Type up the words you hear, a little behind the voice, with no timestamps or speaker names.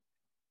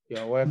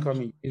You're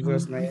welcome in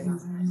Jesus' name.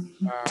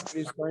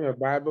 Please turn your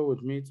Bible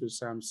with me to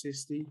Psalm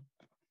 60.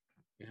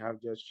 We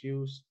have just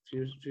few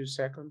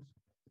seconds.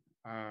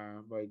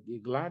 But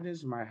it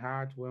gladdens my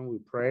heart when we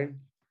pray.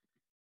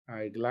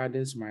 It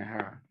gladdens my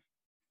heart.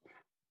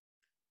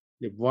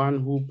 The one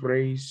who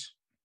prays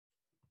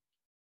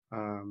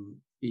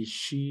is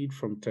shield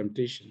from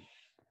temptation.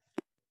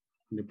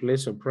 In the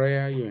place of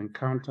prayer, you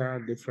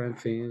encounter different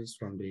things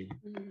from the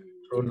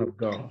throne of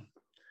God.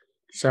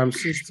 Psalm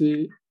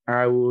 60,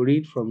 I will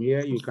read from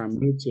here. You can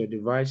mute your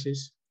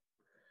devices.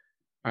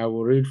 I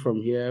will read from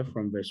here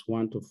from verse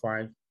 1 to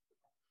 5,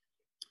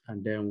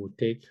 and then we'll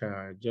take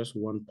just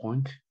one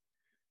point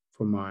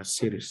from our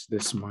series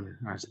this morning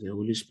as the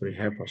Holy Spirit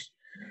help us.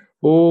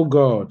 Oh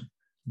God,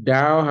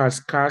 thou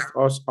hast cast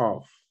us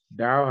off,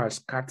 thou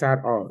hast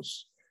scattered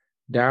us,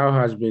 thou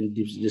hast been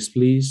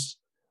displeased.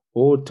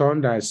 Oh,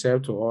 turn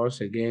thyself to us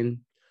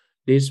again.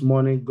 This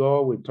morning,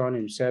 God will turn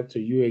himself to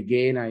you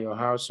again and your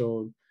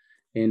household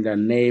in the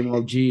name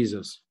of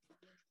Jesus.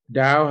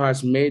 Thou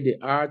hast made the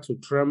earth to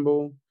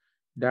tremble,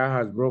 thou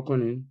hast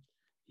broken it.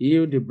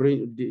 Heal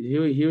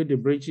the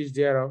breaches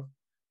thereof,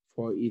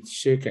 for it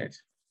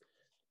shaketh.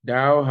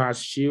 Thou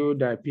hast shewed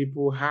thy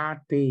people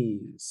hard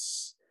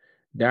things.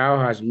 Thou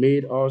hast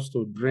made us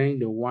to drink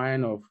the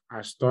wine of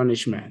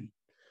astonishment.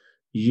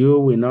 You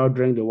will not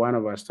drink the wine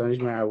of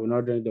astonishment. I will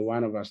not drink the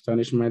wine of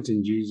astonishment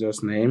in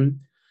Jesus' name.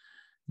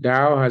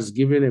 Thou hast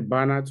given a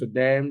banner to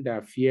them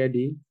that fear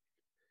thee,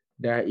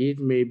 that it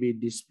may be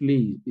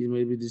displayed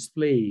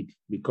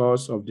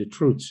because of the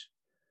truth,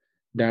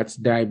 that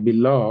thy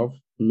beloved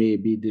may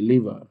be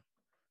delivered.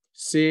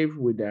 Save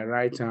with thy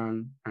right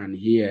hand and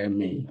hear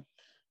me.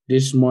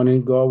 This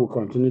morning, God will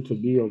continue to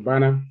be your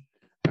banner,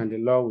 and the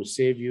Lord will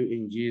save you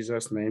in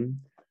Jesus' name.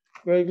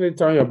 Quickly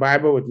turn your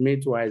Bible with me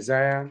to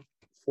Isaiah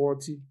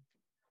 40.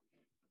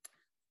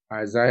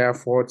 Isaiah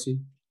 40.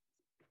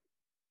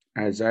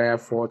 Isaiah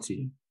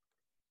 40.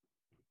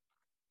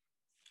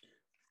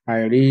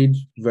 I read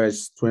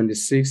verse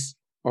 26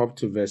 up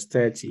to verse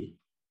 30.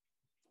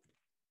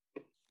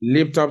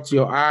 Lift up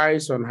your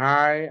eyes on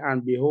high,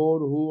 and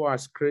behold who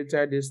has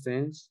created these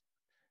things,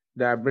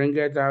 that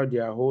bringeth out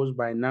their hosts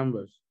by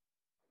numbers.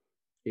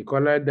 He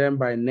calleth them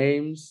by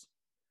names,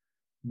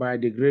 by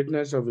the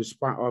greatness of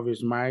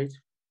his might,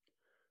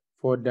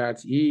 for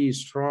that he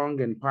is strong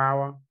in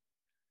power,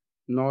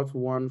 not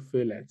one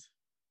faileth.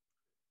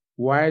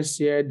 Why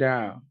sayest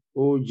thou,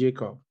 O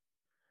Jacob,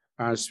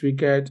 and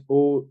speakest,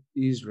 O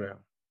Israel,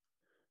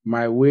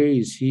 my way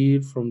is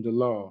hid from the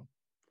Lord,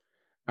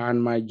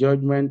 and my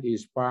judgment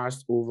is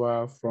passed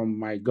over from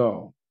my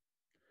God.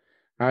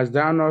 Hast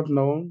thou not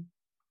known,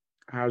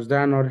 hast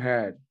thou not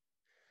heard,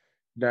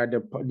 that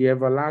the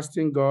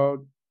everlasting God,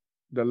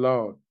 the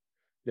Lord,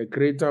 the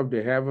creator of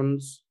the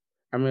heavens,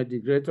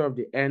 the creator of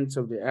the ends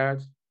of the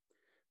earth,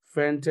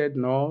 fainted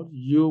not,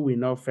 you will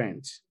not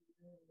faint.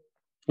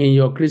 In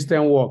your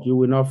Christian walk, you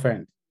will not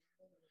faint.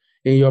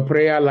 In your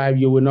prayer life,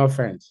 you will not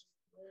faint.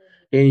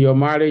 In your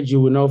marriage,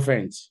 you will not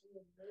faint.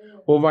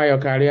 Over your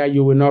career,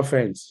 you will not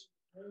faint.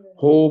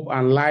 Hope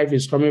and life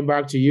is coming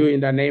back to you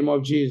in the name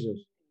of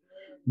Jesus.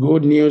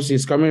 Good news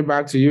is coming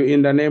back to you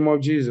in the name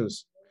of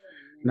Jesus.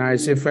 Now I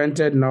say,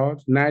 fainted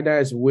not, neither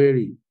is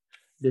weary.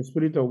 The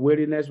spirit of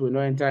weariness will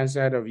not enter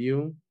inside of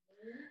you.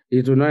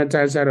 It will not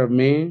enter inside of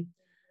me.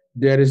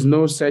 There is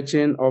no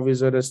searching of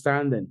his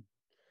understanding.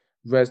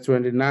 Verse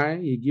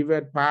 29, he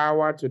giveth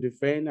power to the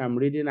faint. I'm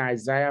reading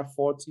Isaiah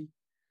 40.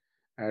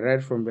 I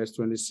read from verse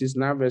 26.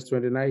 Now verse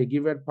 29, he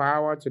giveth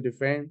power to the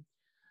faint,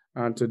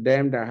 and to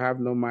them that have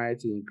no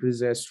might he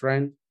increaseth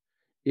strength.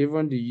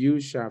 Even the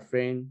youth shall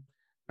faint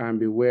and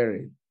be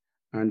weary,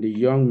 and the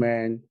young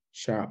man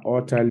shall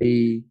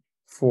utterly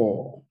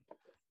fall.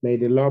 May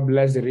the Lord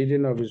bless the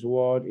reading of his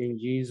word in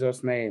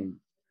Jesus'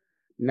 name.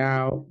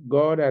 Now,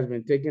 God has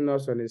been taking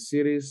us on a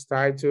series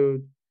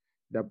titled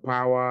The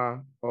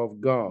Power of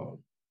God.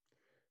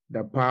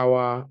 The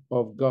Power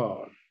of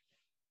God.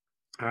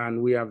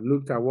 And we have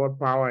looked at what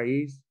power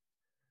is.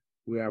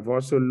 We have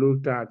also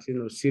looked at,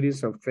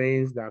 series of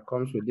things that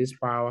comes with this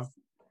power.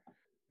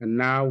 And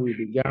now we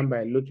began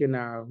by looking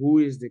at who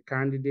is the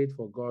candidate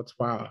for God's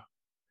power,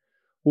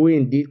 who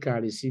indeed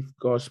can receive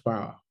God's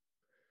power.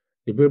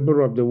 The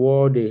people of the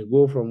world, they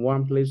go from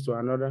one place to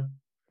another.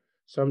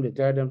 Some they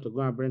tell them to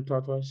go and bring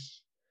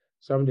tortoise.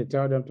 Some they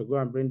tell them to go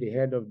and bring the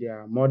head of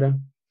their mother,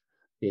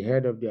 the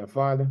head of their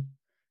father,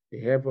 the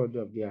head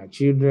of their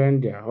children,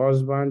 their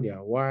husband,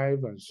 their wife,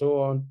 and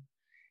so on.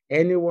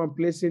 Anyone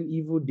placing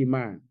evil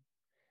demand,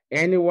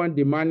 anyone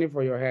demanding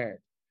for your head,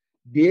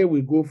 they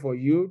will go for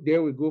you, they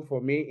will go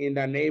for me in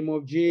the name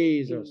of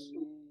Jesus.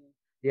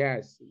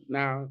 Yes.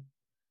 Now,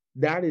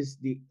 that is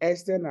the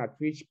extent at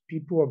which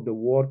people of the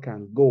world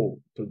can go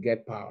to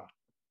get power.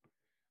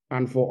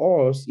 And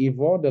for us, if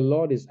all the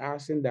Lord is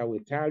asking that we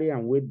tarry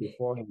and wait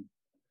before him,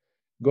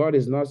 God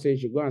is not saying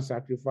you should go and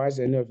sacrifice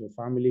any of your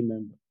family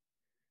members.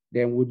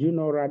 Then would you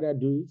not rather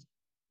do it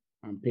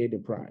and pay the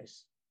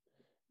price?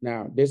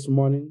 Now, this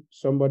morning,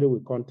 somebody will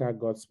contact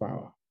God's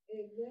power.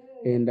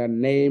 Amen. In the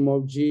name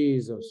of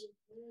Jesus.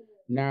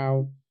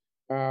 Now,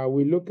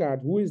 we look at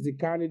who is the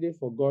candidate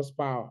for God's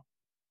power.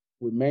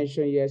 We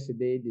mentioned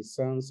yesterday the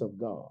sons of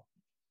God,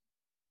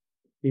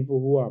 people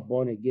who are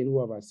born again, who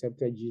have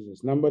accepted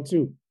Jesus. Number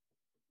two,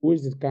 who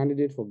is the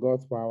candidate for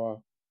God's power?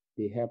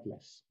 The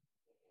helpless.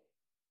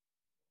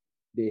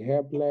 The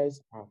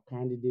helpless are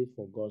candidates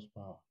for God's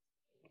power.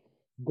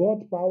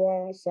 God's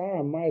power,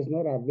 Sarah, is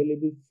not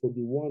available for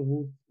the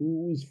one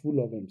who is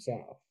full of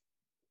himself,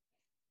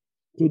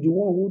 to the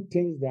one who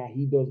thinks that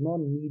he does not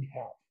need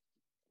help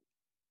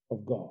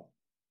of God.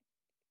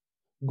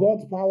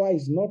 God's power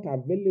is not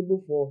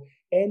available for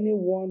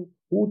anyone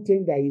who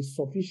thinks that he's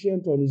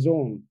sufficient on his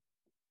own.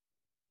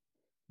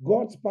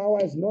 God's power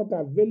is not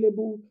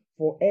available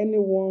for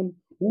anyone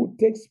who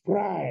takes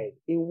pride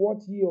in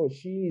what he or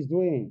she is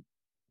doing.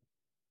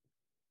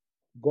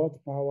 God's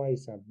power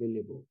is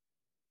available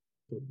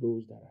to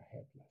those that are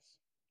helpless,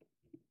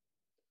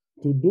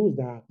 to those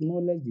that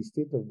acknowledge the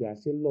state of their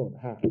say, Lord,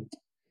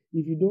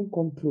 if you don't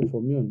come through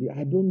for me on this,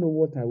 I don't know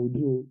what I will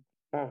do.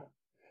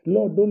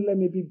 Lord, don't let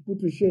me be put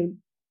to shame.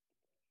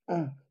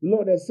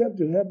 Lord, except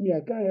to help me, I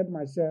can't help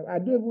myself. I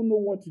don't even know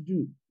what to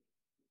do.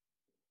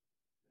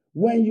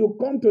 When you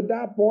come to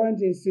that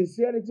point in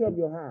sincerity of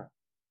your heart,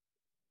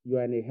 you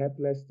are in a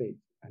helpless state,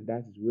 and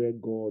that is where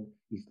God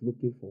is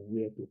looking for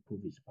where to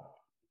prove his power.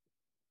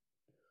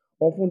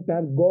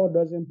 Oftentimes, God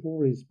doesn't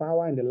prove his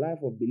power in the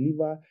life of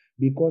believer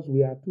because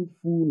we are too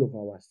full of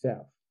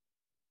ourselves.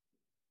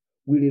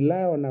 We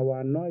rely on our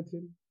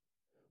anointing.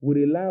 We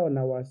rely on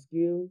our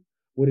skill.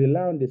 We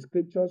rely on the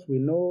scriptures we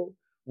know.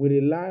 We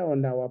rely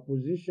on our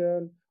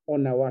position,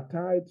 on our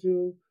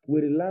title.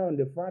 We rely on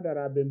the fact that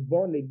I've been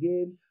born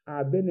again.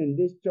 I've been in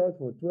this church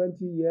for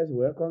 20 years.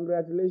 Well,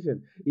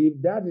 congratulations. If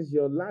that is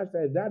your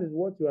lifestyle, if that is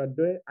what you are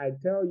doing, I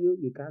tell you,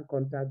 you can't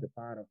contact the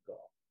power of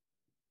God.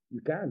 You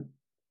can't.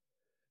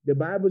 The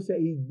Bible says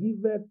he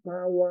giveth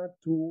power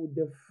to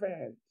the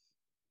faint.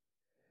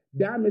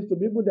 That means to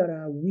people that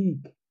are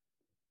weak.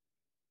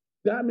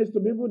 That means to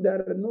people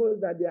that know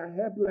that they are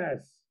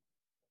helpless.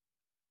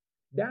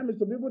 That means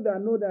to people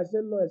that know that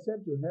say, Lord,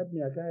 except you help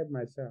me, I can't help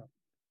myself.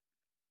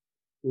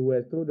 We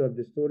were told of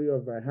the story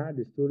of, I heard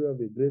the story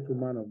of a great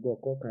woman of God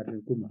called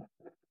Kathryn Kuhlman.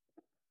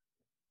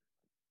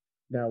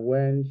 That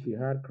when she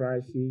had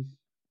crisis,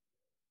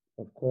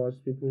 of course,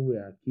 people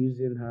were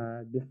accusing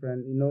her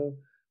different,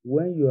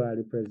 when you are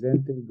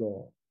representing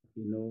God,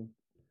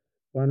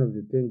 one of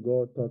the things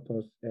God taught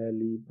us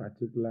early,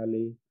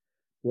 particularly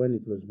when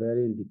it was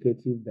very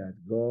indicative that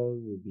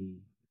God will be,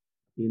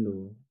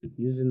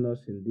 using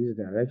us in this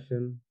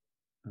direction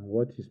and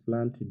what He's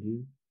planned to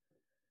do,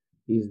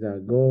 is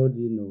that God,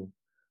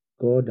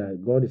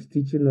 God is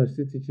teaching us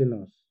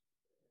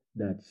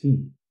that,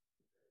 see,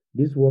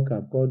 this work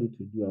I've called you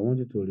to do, I want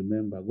you to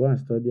remember. Go and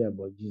study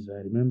about Jesus.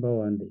 I remember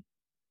one day,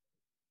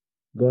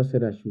 God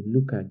said I should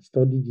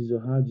study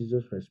Jesus, how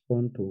Jesus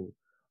responds to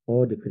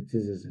all the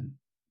criticism.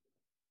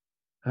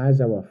 How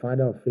is our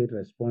Father of faith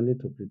responding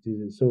to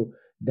criticism? So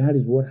that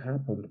is what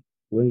happened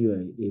when you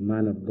are a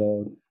man of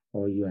God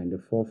or you are in the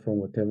forefront,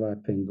 whatever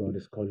thing God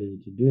is calling you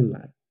to do in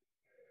life.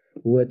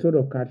 We were told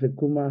of Kathryn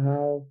Kuhlman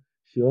how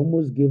she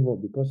almost gave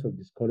up because of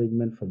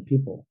discouragement from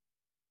people.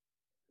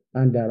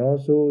 And that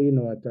also,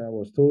 I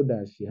was told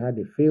that she had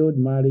a failed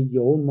marriage.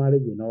 Your own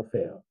marriage will not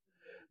fail.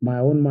 My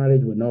own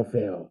marriage will not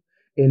fail.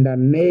 In the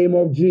name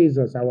of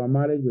Jesus, our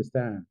marriage will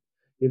stand.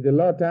 If the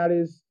Lord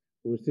tarries,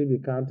 we'll still be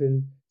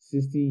counting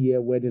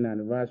 60-year wedding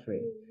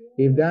anniversary.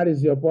 If that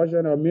is your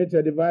portion, unmute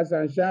your device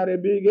and shout a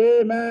big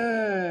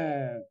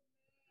amen.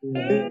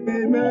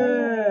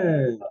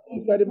 Amen.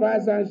 Unmute your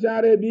device and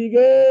shout a big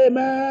amen.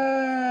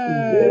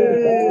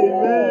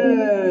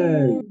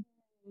 Amen.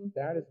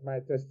 That is my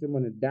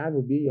testimony. That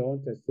will be your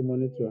own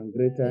testimony to a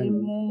greater.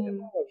 Amen.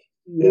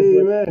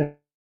 Amen.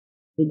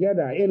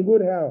 Together in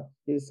good health,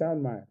 in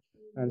sound mind.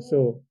 And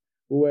so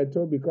we were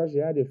told because she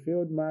had a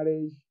failed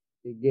marriage,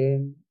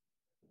 again,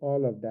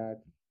 all of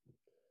that,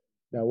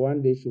 that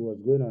one day she was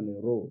going on a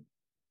road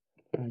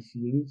and she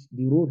reached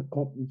the road.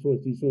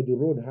 So the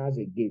road has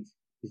a gate.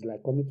 It's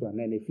like coming to an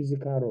end, a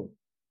physical road.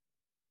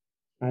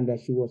 And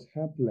that she was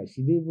helpless.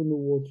 She didn't even know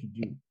what to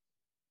do.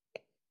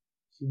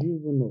 She didn't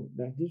even know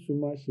that this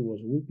woman, she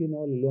was weeping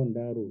all along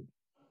that road.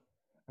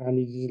 And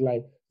it is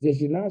like,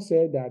 she now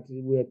said that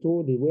we were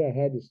told, the way I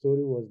heard the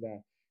story was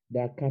that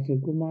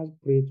Kathryn Kuhlman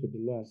prayed to the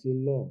Lord and said,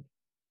 Lord,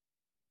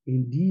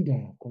 indeed I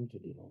have come to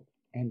the road,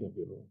 end of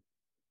the road.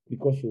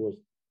 Because she was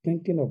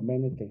thinking of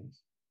many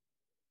things.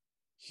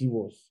 She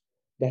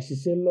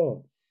said,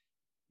 Lord,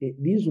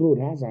 this road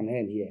has an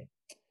end here.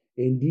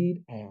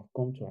 Indeed, I have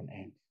come to an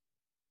end.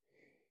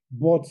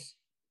 But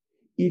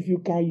if you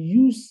can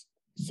use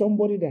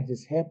somebody that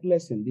is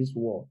helpless in this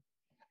world,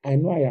 I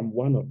know I am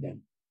one of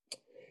them.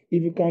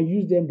 If you can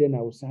use them, then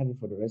I will serve you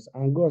for the rest.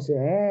 And God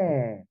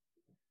said,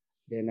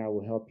 then I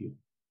will help you.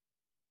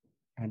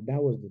 And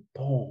that was the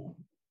dawn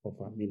of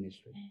her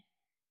ministry.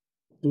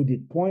 To the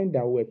point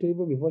that we were told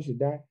even before she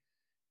died,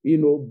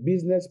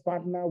 business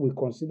partner will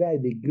consider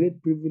it a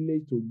great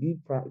privilege to give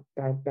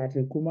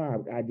Kathryn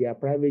Kuhlman at their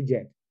private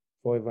jet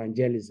for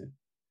evangelism.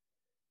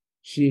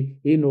 She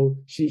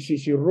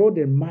rode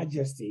in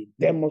majesty,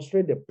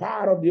 demonstrate the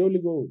power of the Holy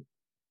Ghost.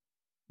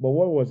 But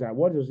what was that?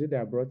 What was it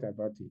that brought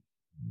about it?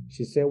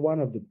 She said one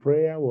of the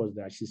prayer was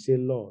that she said,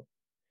 Lord,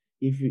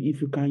 if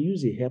you can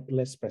use a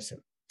helpless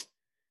person,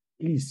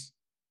 please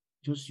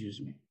just use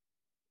me.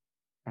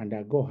 And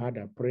that God had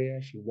a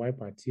prayer. She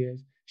wiped her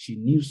tears. She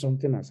knew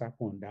something has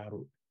happened on that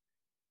road.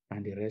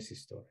 And the rest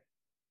is story.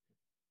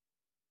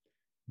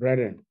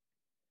 Brethren,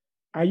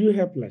 are you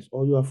helpless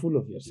or you are full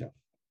of yourself?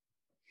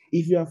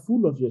 If you are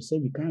full of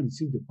yourself, you can't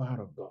receive the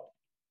power of God.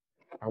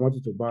 I want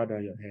you to bow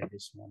down your head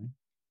this morning.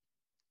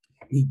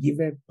 He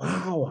giveth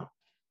power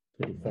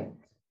to the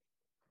faint.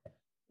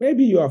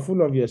 Maybe you are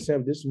full of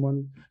yourself this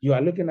morning. You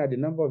are looking at the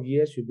number of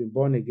years you've been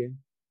born again.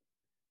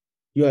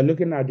 You are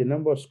looking at the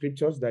number of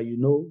scriptures that you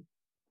know.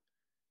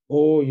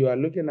 Oh, you are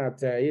looking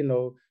at,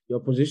 your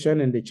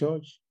position in the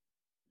church.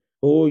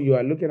 Oh, you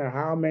are looking at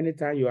how many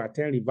times you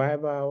attend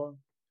revival hour.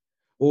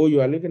 Oh, you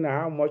are looking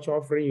at how much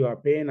offering you are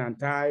paying and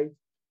tithe.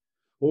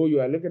 Oh,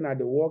 you are looking at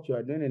the work you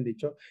are doing in the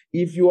church.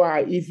 If you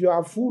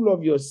are full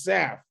of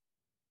yourself,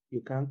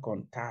 you can't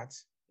contact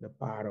the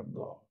power of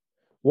God.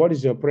 What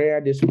is your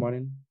prayer this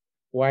morning?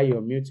 While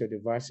you mute your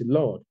device,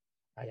 Lord,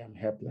 I am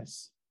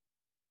helpless.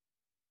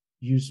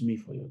 Use me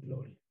for your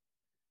glory.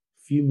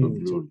 Fill me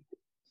with your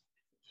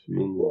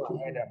glory. Go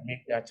ahead and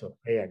make that your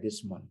prayer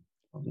this morning.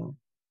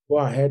 Go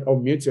ahead,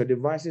 unmute your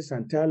devices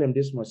and tell him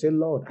this morning. Say,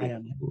 Lord, I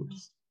am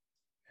helpless.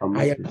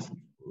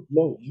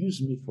 Lord,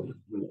 use me for your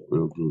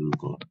glory.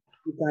 God.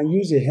 You can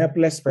use a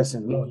helpless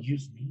person. Lord,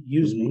 use me.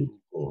 Use me.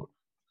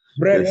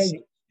 Brethren,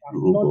 you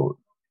cannot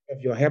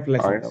of your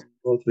helplessness. I am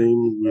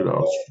nothing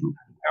without you.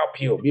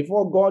 Help you.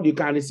 Before God, you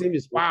can receive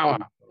his power.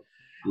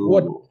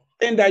 What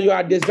thing that you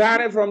are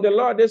desiring from the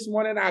Lord this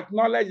morning,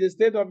 acknowledge the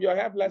state of your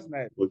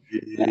helplessness.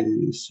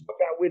 Yes.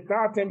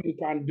 Without him, you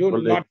can do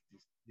nothing.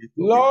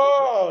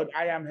 Lord,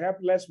 I am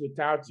helpless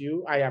without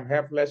you. I am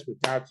helpless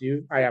without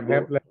you. I am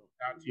helpless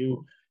without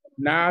you.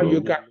 Now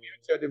you can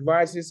use your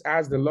devices.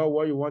 Ask the Lord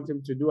what you want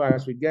him to do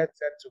as we get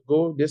set to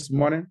go this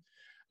morning.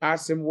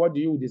 Ask him, what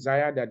do you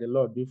desire that the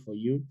Lord do for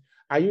you?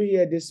 Are you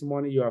here this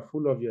morning? You are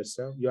full of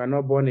yourself. You are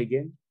not born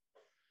again.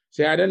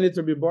 Say, I don't need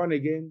to be born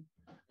again.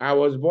 I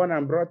was born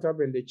and brought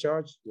up in the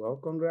church. Well,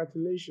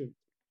 congratulations.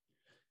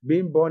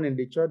 Being born in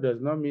the church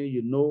does not mean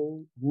you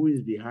know who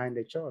is behind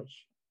the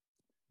church.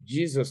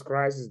 Jesus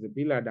Christ is the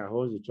pillar that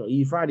holds the church.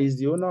 In fact, he's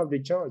the owner of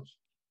the church.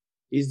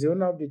 He's the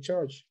owner of the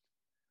church.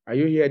 Are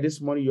you here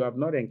this morning? You have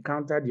not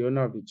encountered the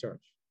owner of the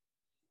church.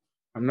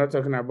 I'm not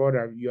talking about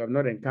that you have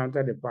not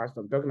encountered the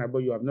pastor. I'm talking about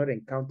you have not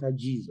encountered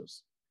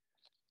Jesus.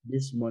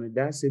 This morning,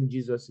 that same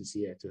Jesus is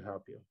here to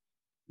help you.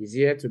 He's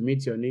here to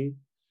meet your need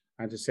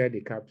and to set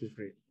the captive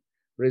free.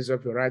 Raise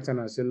up your right hand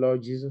and say,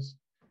 Lord Jesus,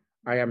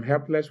 I am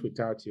helpless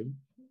without you.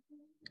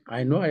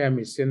 I know I am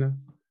a sinner.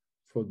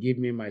 Forgive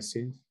me my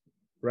sins.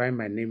 Write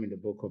my name in the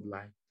book of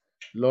life.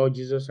 Lord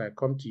Jesus, I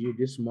come to you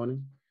this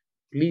morning.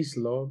 Please,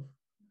 Lord,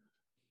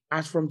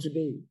 as from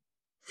today,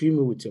 fill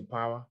me with your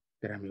power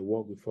that I may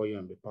walk before you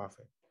and be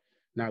perfect.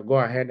 Now go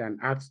ahead and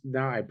ask.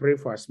 Now I pray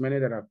for as many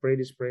that have prayed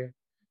this prayer.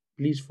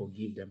 Please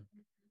forgive them.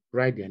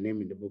 Write their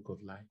name in the book of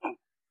life.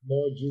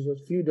 Lord Jesus,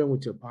 fill them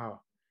with your power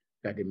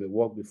that they may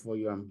walk before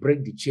you and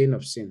break the chain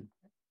of sin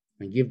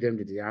and give them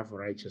the desire for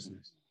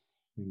righteousness.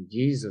 In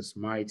Jesus'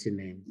 mighty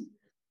name,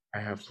 I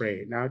have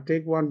prayed. Now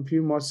take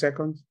few more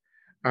seconds.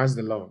 Ask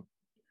the Lord.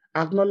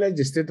 Acknowledge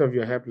the state of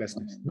your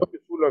helplessness. Don't be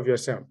full of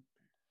yourself.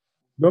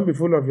 Don't be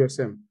full of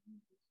yourself.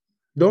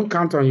 Don't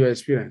count on your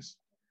experience.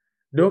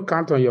 Don't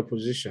count on your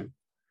position.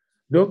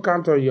 Don't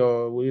count on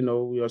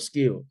your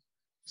skill.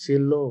 Say,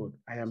 Lord,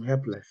 I am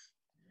helpless.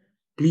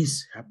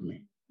 Please help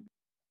me.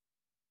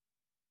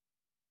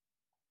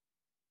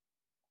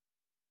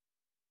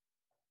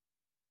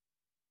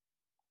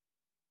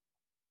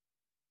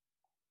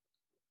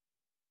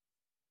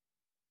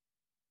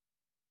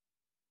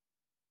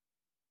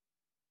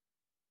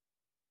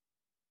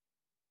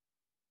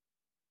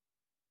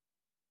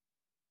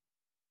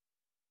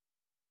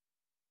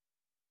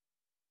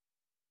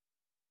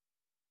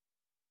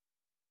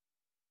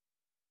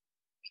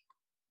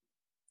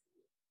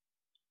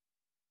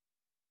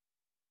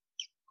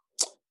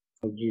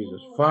 Of Jesus.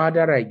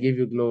 Father, I give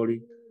you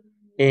glory.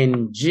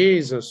 In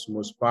Jesus'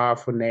 most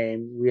powerful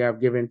name, we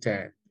have given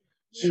thanks.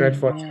 Stretch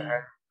forth your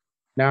hand.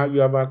 Now you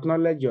have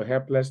acknowledged your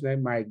helplessness.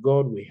 My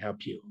God will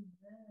help you.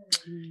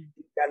 In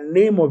the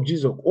name of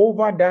Jesus,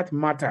 over that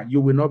matter,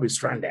 you will not be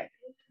stranded.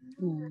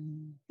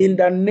 In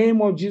the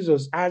name of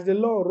Jesus, as the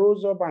Lord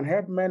rose up and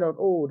helped men of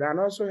old and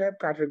also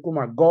helped Catherine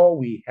Kuma, God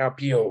will help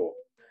you.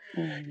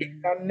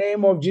 In the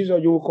name of Jesus,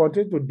 you will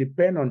continue to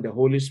depend on the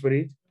Holy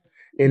Spirit.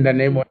 In the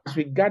name of, as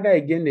we gather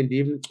again in the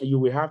evening, you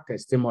will have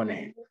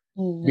testimony.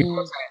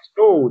 Because I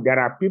know there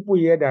are people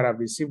here that have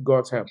received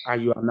God's help,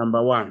 and you are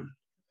number one.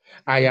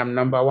 I am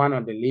number one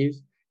on the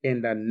list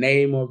in the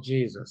name of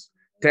Jesus.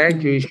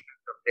 Thank you, Ancient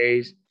of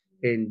Days.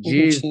 In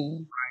Jesus'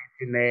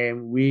 mighty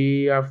name,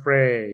 we are praying.